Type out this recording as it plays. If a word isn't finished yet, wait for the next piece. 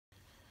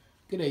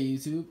Good day,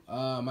 YouTube.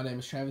 My name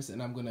is Travis,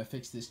 and I'm gonna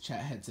fix this chat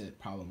headset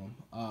problem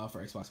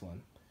for Xbox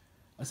One.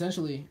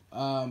 Essentially,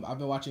 I've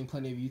been watching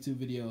plenty of YouTube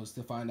videos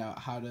to find out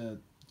how to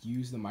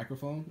use the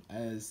microphone,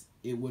 as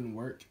it wouldn't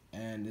work,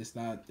 and it's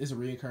a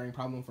reoccurring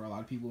problem for a lot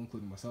of people,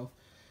 including myself.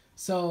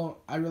 So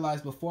I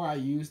realized before I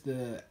used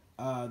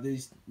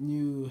this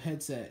new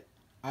headset,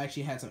 I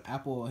actually had some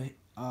Apple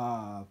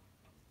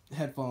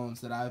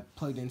headphones that I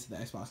plugged into the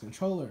Xbox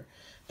controller,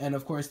 and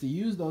of course, to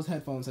use those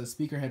headphones as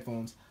speaker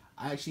headphones,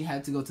 I actually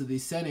had to go to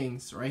these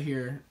settings right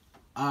here,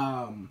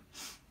 and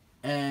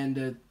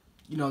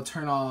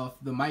turn off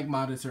the mic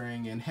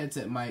monitoring and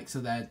headset mic so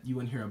that you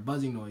wouldn't hear a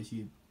buzzing noise.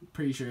 You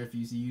pretty sure if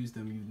you use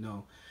them, you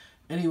know.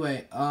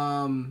 Anyway,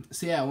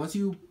 so yeah, once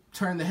you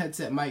turn the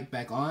headset mic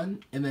back on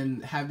and then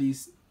have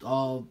these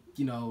all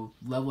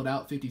leveled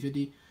out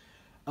 50-50,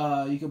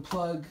 you can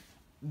plug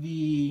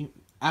the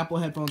Apple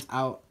headphones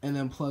out and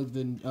then plug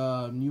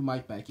the new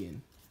mic back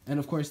in. And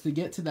of course, to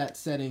get to that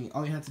setting,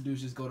 all you have to do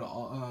is just go to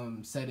all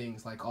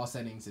settings, like all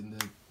settings in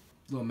the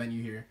little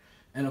menu here.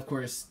 And of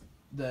course,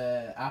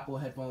 the Apple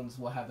headphones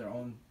will have their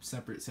own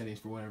separate settings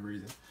for whatever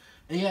reason.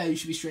 And yeah, you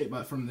should be straight,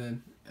 but from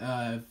then,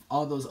 if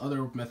all those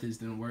other methods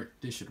didn't work,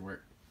 this should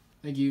work.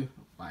 Thank you.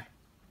 Bye.